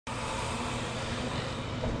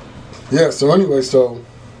Yeah. So anyway, so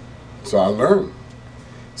I learned.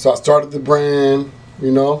 So I started the brand.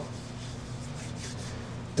 You know.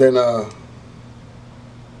 Then I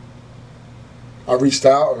reached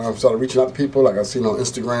out and I started reaching out to people like I seen on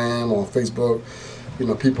Instagram, on Facebook. You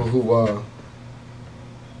know, people who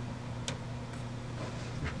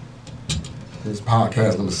his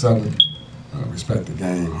podcast number 7, Respect the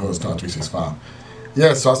Game, Hood Star 365.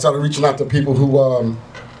 Yeah, so I started reaching out to people who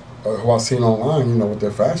I seen online, you know, with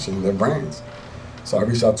their fashion, their brands. So I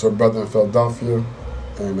reached out to a brother in Philadelphia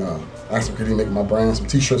and asked him could he make my brand, some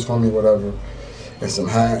T-shirts for me, whatever, and some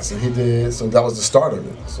hats, and he did. So that was the start of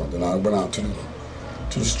it. So then I went out to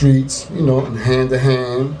the streets, you know, and hand to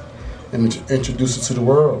hand, and introduced it to the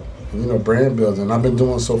world. And, you know, brand building. I've been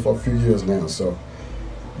doing so for a few years now. So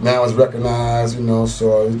now it's recognized, you know.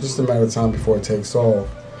 So it's just a matter of time before it takes off.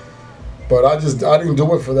 But I didn't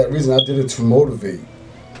do it for that reason. I did it to motivate,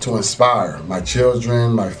 to inspire my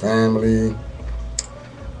children, my family,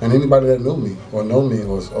 and anybody that knew me or know me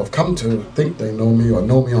or have come to think they know me or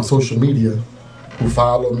know me on social media, who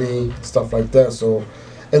follow me, stuff like that. So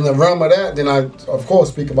in the realm of that, then I, of course,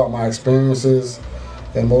 speak about my experiences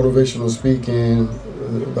and motivational speaking,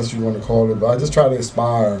 that's what you want to call it. But I just try to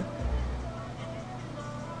inspire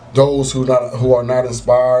those who are not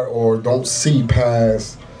inspired or don't see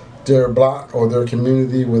past their block or their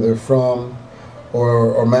community where they're from,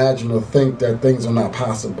 or imagine or think that things are not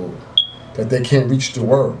possible, that they can't reach the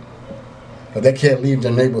world, that they can't leave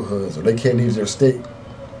their neighborhoods or they can't leave their state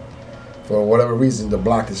for whatever reason, the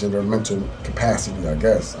blockage in their mental capacity, I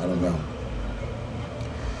guess. I don't know.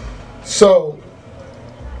 So,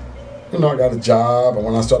 you know, I got a job, and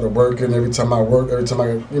when I started working, every time I,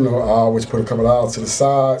 you know, I always put a couple of hours to the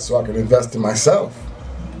side so I could invest in myself.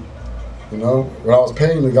 You know, when I was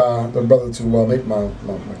paying the brother to make my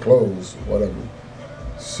clothes, whatever.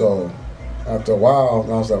 So, after a while,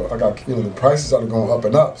 I was like, the prices started going up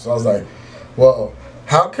and up. So I was like, well,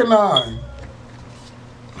 how can I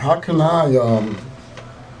want to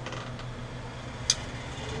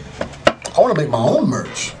make my own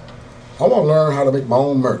merch. I want to learn how to make my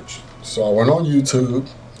own merch. So I went on YouTube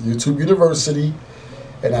University,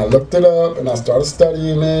 and I looked it up, and I started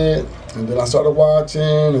studying it, and then I started watching,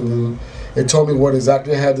 and then it told me what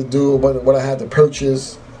exactly I had to do, what I had to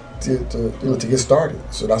purchase to get started.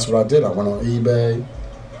 So that's what I did. I went on eBay,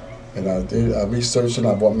 and I researched, and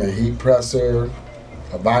I bought me a heat presser,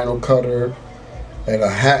 a vinyl cutter, and a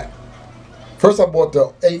hat. First I bought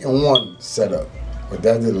the 8-in-1 setup, but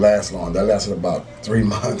that didn't last long. That lasted about 3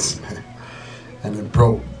 months, and it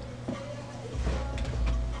broke.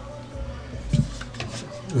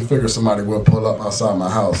 We figured somebody will pull up outside my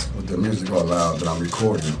house with the music all loud that I'm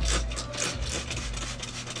recording.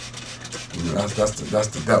 You know, that's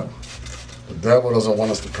the devil. The devil doesn't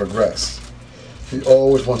want us to progress. He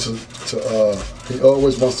always wants to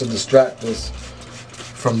distract us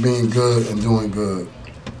from being good and doing good.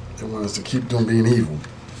 He wants us to keep doing being evil.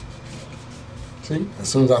 See, as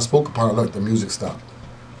soon as I spoke upon it, look, the music stopped.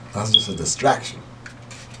 That's just a distraction.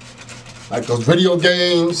 Like those video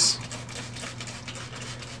games,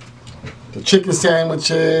 the chicken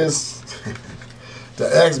sandwiches, the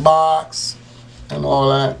Xbox, and all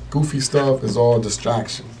that goofy stuff is all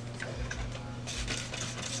distraction.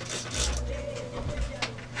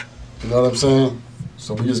 You know what I'm saying?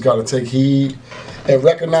 So we just got to take heed and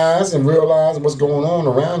recognize and realize what's going on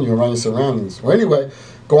around you, around your surroundings. Well, anyway,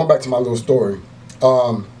 going back to my little story.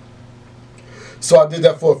 So I did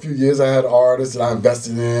that for a few years. I had artists that I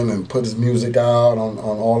invested in and put his music out on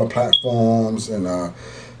all the platforms, and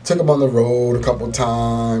took him on the road a couple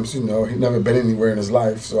times. You know, he'd never been anywhere in his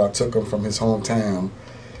life, so I took him from his hometown,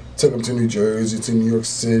 took him to New Jersey, to New York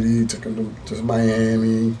City, took him to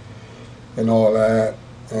Miami, and all that.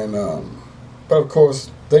 And but of course,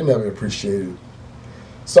 they never appreciated it.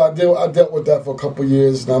 So I dealt with that for a couple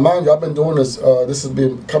years. Now, mind you, I've been doing this. This has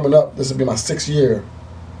been coming up. This will be my 6th year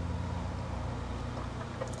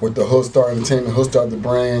with the Hood Star Entertainment, Hood Star the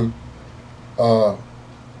brand. And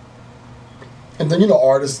then, you know,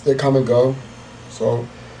 artists, they come and go. So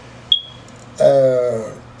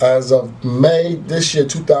as of May this year,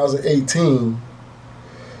 2018,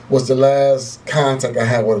 was the last contact I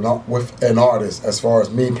had with an artist, as far as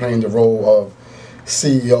me playing the role of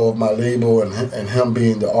CEO of my label and him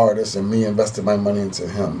being the artist and me investing my money into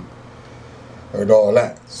him and all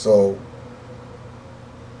that. So,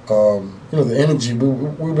 you know, the energy,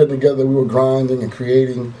 we've been together, we were grinding and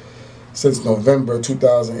creating since November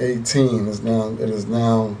 2018. It is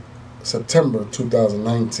now September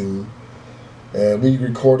 2019. We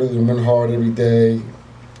recorded and went hard every day,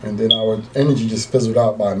 and then our energy just fizzled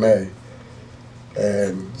out by May.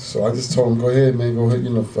 And so I just told him, go ahead, man, go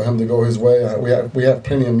ahead, for him to go his way. We have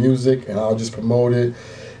plenty of music, and I'll just promote it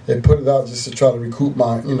and put it out just to try to recoup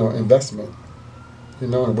my, investment,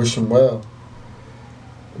 and wish him well.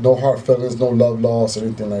 No hard feelings, no love loss, or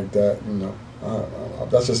anything like that,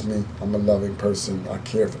 that's just me. I'm a loving person. I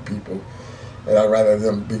care for people. And I'd rather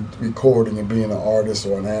them be recording and being an artist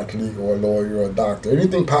or an athlete or a lawyer or a doctor,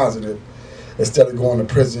 anything positive, instead of going to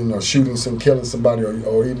prison or killing somebody,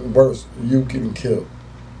 or even worse, you getting killed.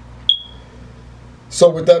 So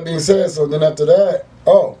with that being said, so then after that,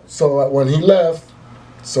 so when he left,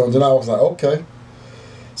 so then I was like, okay.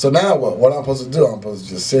 So now what? What I'm supposed to do? I'm supposed to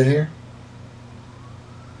just sit here?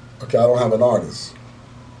 Okay, I don't have an artist.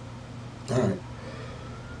 All right.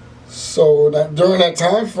 So during that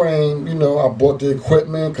time frame, I bought the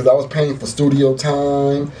equipment because I was paying for studio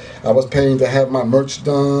time. I was paying to have my merch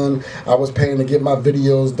done. I was paying to get my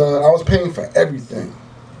videos done. I was paying for everything.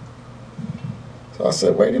 So I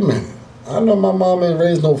said, wait a minute. I know my mom ain't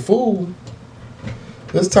raised no fool.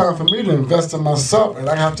 It's time for me to invest in myself, and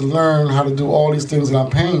I have to learn how to do all these things that I'm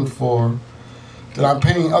paying for, that I'm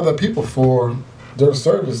paying other people for their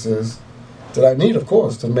services that I need, of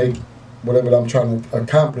course, to make whatever I'm trying to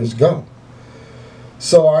accomplish go.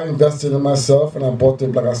 So I invested in myself, and I bought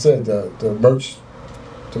like I said, the merch,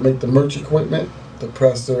 to make the merch equipment, the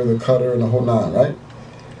presser, the cutter, and the whole nine, right?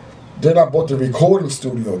 Then I bought the recording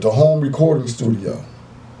studio, the home recording studio.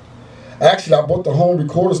 Actually, I bought the home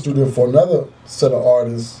recording studio for another set of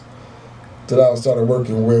artists that I started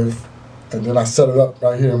working with, and then I set it up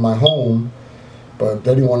right here in my home, but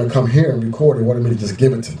they didn't want to come here and record. They wanted me to just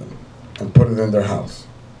give it to them and put it in their house.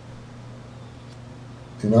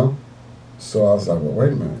 So I was like, well,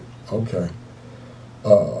 wait a minute. Okay.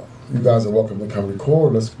 You guys are welcome to come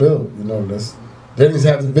record. Let's build. They didn't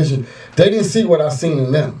have the vision. They didn't see what I seen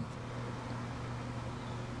in them.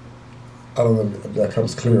 I don't know if that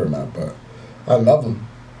comes clear or not, but I love them.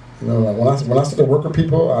 Like when I start to work with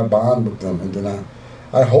people, I bond with them, and then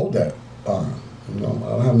I hold that bond. I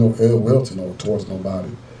don't have no ill will towards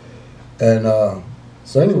nobody. And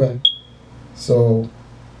so anyway, so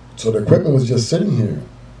the equipment was just sitting here.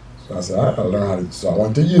 So I said, I gotta learn how to. So I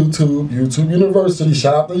went to YouTube University.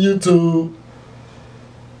 Shout out to YouTube.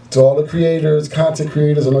 To all the creators, content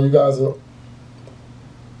creators. I know you guys are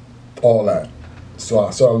all that. So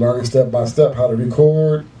I started learning step by step how to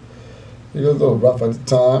record. It was a little rough at the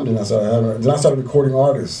time. Then I started recording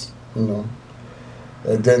artists. And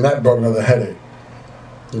then that brought another headache.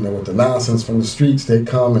 With the nonsense from the streets, they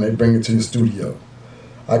come and they bring it to the studio.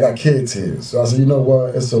 I got kids here, so I said, you know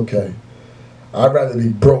what? It's okay. I'd rather be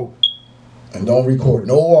broke and don't record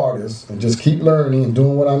no artists and just keep learning and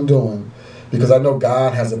doing what I'm doing, because I know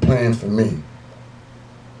God has a plan for me.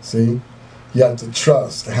 See? You have to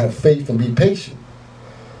trust and have faith and be patient.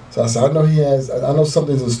 So I said, I know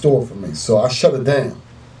something's in store for me. So I shut it down.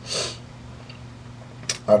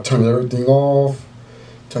 I turned everything off,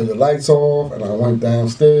 turned the lights off, and I went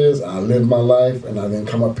downstairs, and I lived my life, and I didn't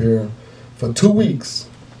come up here for 2 weeks.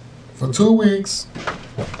 And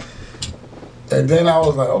then I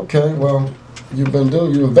was like, okay, well, you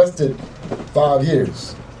invested 5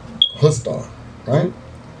 years, Hood Star, right?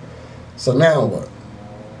 So now what?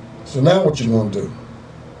 So now what you gonna do?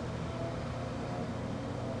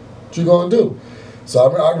 What you gonna do? So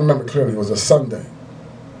I remember clearly, it was a Sunday,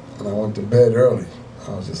 and I went to bed early.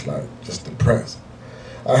 I was just depressed.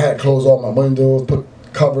 I had closed all my windows, put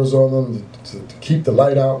covers on them to keep the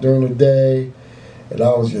light out during the day, and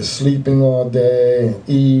I was just sleeping all day and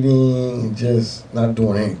eating and just not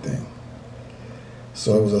doing anything.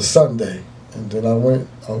 So it was a Sunday, and then I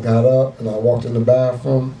got up and I walked in the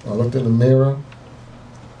bathroom, I looked in the mirror,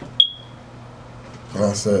 and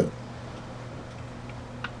I said,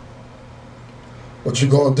 what you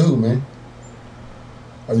gonna do, man?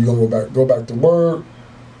 Are you gonna go back to work?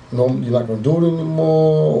 No, you're not gonna do it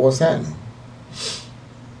anymore? What's happening?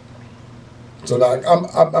 So now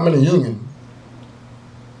I'm in a union,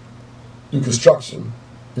 do construction,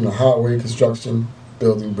 highway construction,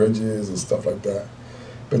 building bridges and stuff like that.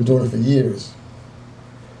 Been doing it for years.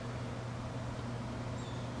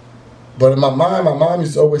 But in my mind, my mom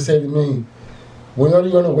used to always say to me, when are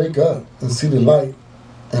you gonna wake up and see the light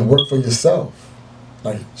and work for yourself?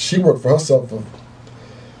 Like, she worked for herself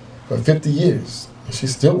for 50 years. And she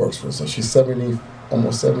still works for herself. She's 70,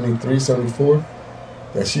 almost 73, 74.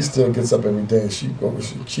 Yeah, she still gets up every day. She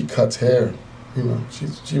cuts hair.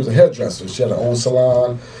 She was a hairdresser. She had her own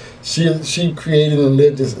salon. She created and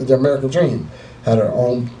lived the American dream. Had her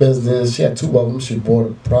own business. She had 2 of them. She bought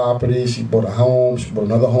a property. She bought a home. She bought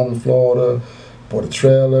another home in Florida. Bought a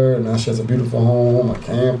trailer. And now she has a beautiful home, a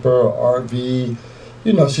camper, an RV.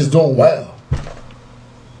 She's doing well.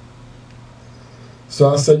 So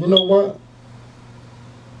I said, you know what?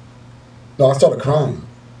 No, I started crying.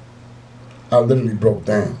 I literally broke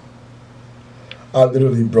down. I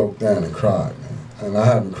literally broke down and cried, man. And I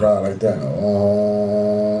haven't cried like that in a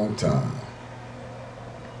long time.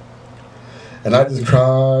 And I just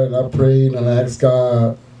cried and I prayed and I asked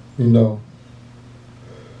God, you know,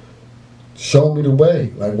 show me the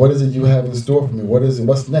way. Like, what is it you have in store for me? What is it?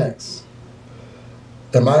 What's next?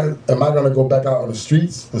 Am I gonna go back out on the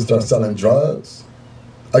streets and start selling drugs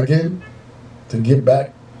again to get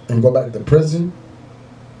back and go back to prison?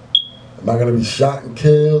 Am I gonna be shot and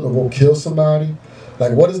killed or go kill somebody?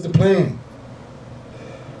 Like, what is the plan?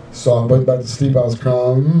 So I went back to sleep. I was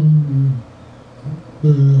crying. I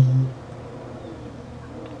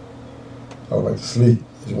went back to sleep. I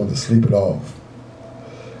just wanted to sleep it off.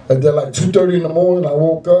 And then like 2:30 in the morning, I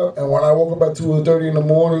woke up. And when I woke up at 2:30 in the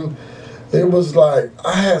morning, it was like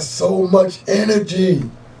I had so much energy.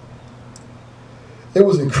 It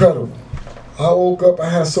was incredible. I woke up, I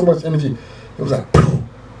had so much energy. It was like, poof.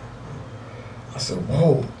 I said,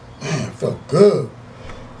 whoa, man, it felt good.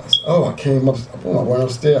 I said, oh, I came up, I went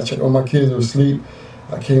upstairs, I checked all my kids were asleep.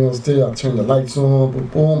 I came upstairs, I turned the lights on, boom,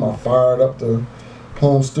 boom, I fired up the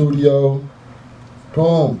home studio.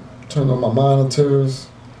 Boom, turned on my monitors.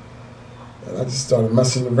 And I just started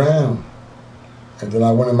messing around. And then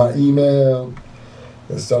I went in my email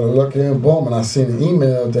and started looking, boom, and I seen an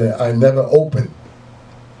email that I never opened.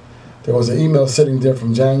 There was an email sitting there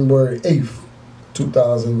from January 8th,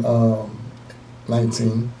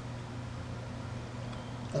 2019.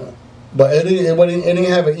 But it didn't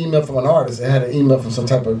have an email from an artist. It had an email from some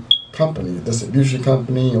type of company, a distribution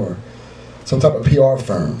company or some type of PR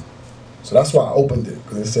firm. So that's why I opened it,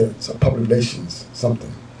 because it said it's a public relations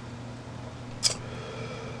something.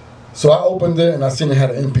 So I opened it and I seen it had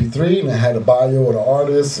an MP3 and it had a bio of the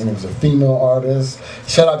artist and it was a female artist.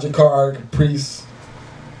 Shout out Jakari Caprice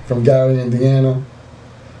from Gary, Indiana.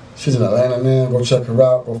 She's in Atlanta now. Go check her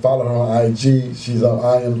out. Go follow her on IG. She's on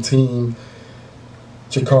I Am Team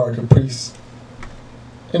Jakari Caprice.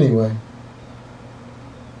 Anyway.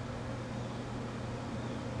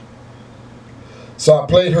 So I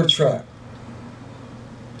played her track.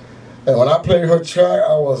 And when I played her track,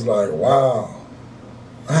 I was like, wow.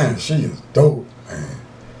 Man, she is dope, man.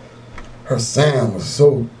 Her sound was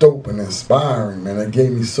so dope and inspiring, man. It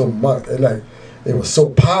gave me so much. It was so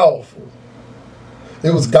powerful.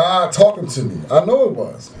 It was God talking to me. I know it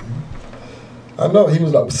was, man. I know he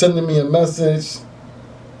was like sending me a message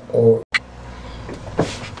or...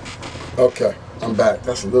 Okay, I'm back.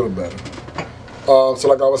 That's a little better. So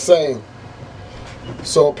like I was saying,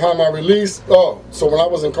 so upon my release, so when I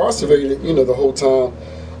was incarcerated, you know, the whole time,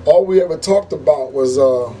 all we ever talked about was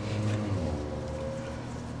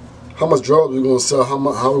how much drugs we were going to sell,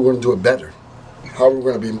 how we were going to do it better, how we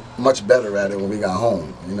were going to be much better at it when we got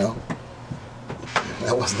home, you know?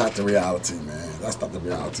 That was not the reality, man. That's not the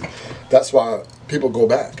reality. That's why people go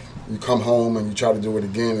back. You come home and you try to do it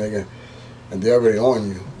again and again, and they're already on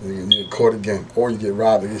you. You get caught again, or you get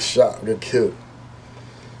robbed, or get shot, or get killed.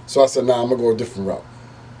 So I said, nah, I'm going to go a different route.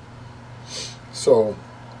 So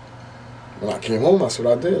when I came home, that's what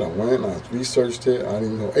I did. I went, I researched it. I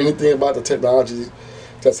didn't know anything about the technology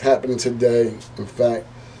that's happening today. In fact,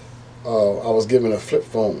 I was given a flip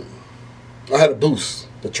phone. I had a Boost,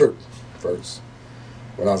 the chirp first,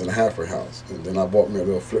 when I was in the halfway house. And then I bought me a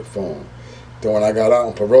little flip phone. Then when I got out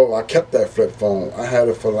on parole, I kept that flip phone. I had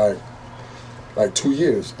it for like 2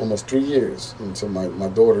 years, almost 3 years. Until my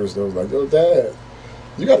daughters, they was like, yo, Dad,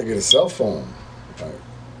 you got to get a cell phone. Like,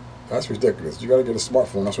 that's ridiculous. You got to get a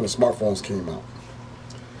smartphone. That's when the smartphones came out.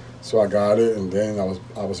 So I got it, and then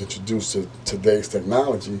I was introduced to today's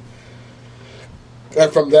technology.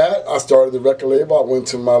 And from that, I started the record label. I went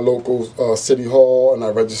to my local city hall, and I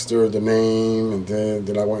registered the name, and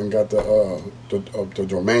then I went and got the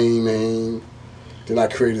domain name. Then I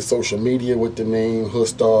created social media with the name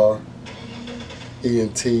Hoodstar,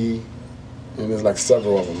 ENT, and there's like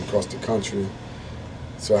several of them across the country.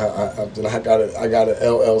 So then I got an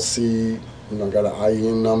LLC, you know, I got an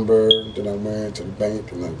IEN number. Then I went to the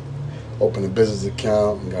bank and I opened a business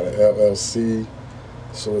account and got an LLC.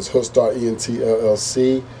 So it's Hoodstar ENT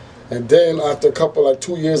LLC. And then after a couple, like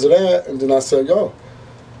 2 years of that, and then I said, yo,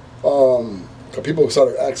 cause people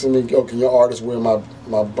started asking me, yo, can your artist wear my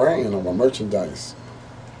brand or my merchandise?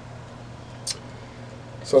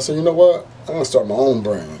 So I said, you know what? I'm gonna start my own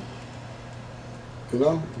brand. You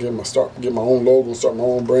know, get my own logo, start my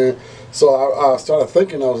own brand. So I started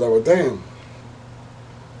thinking, I was like, well, damn.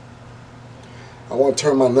 I want to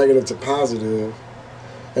turn my negative to positive.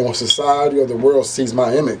 And when society or the world sees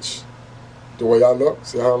my image, the way I look,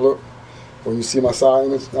 see how I look, When you see my side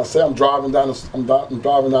image, I say I'm driving down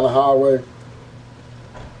the highway,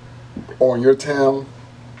 or in your town.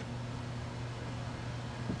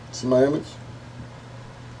 See my image?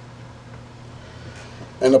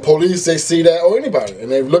 And the police, they see that, or anybody,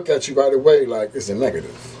 and they look at you right away like it's a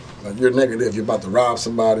negative. Like you're negative, you're about to rob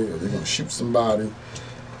somebody, or you're going to shoot somebody,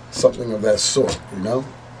 something of that sort, you know?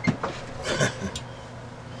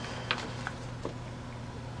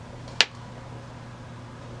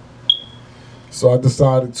 So I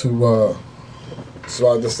decided to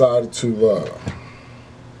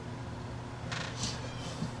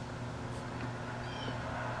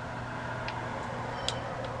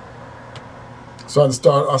So I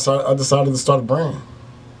decided to start a brand.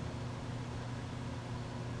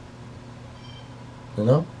 You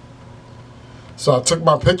know? So I took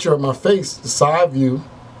my picture of my face, the side view,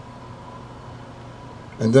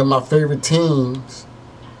 and then my favorite team's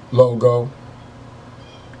logo.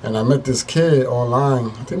 And I met this kid online,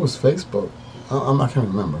 I think it was Facebook. I can't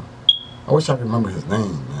remember. I wish I could remember his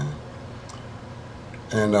name, man.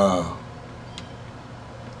 And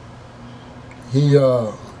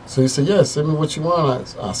so he said, yeah, send me what you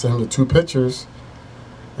want. I sent him the 2 pictures,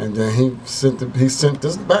 and then he sent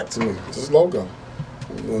this back to me, this logo.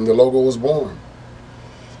 And the logo was born.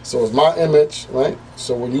 So it's my image, right?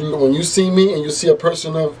 So when you see me and you see a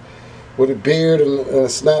person with a beard and a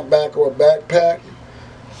snapback or a backpack,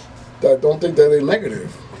 don't think that they're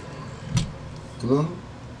negative. You know?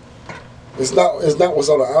 It's not what's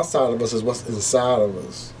on the outside of us, it's what's inside of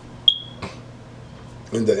us.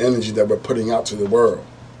 And the energy that we're putting out to the world.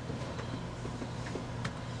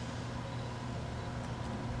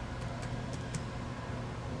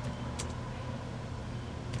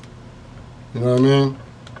 You know what I mean?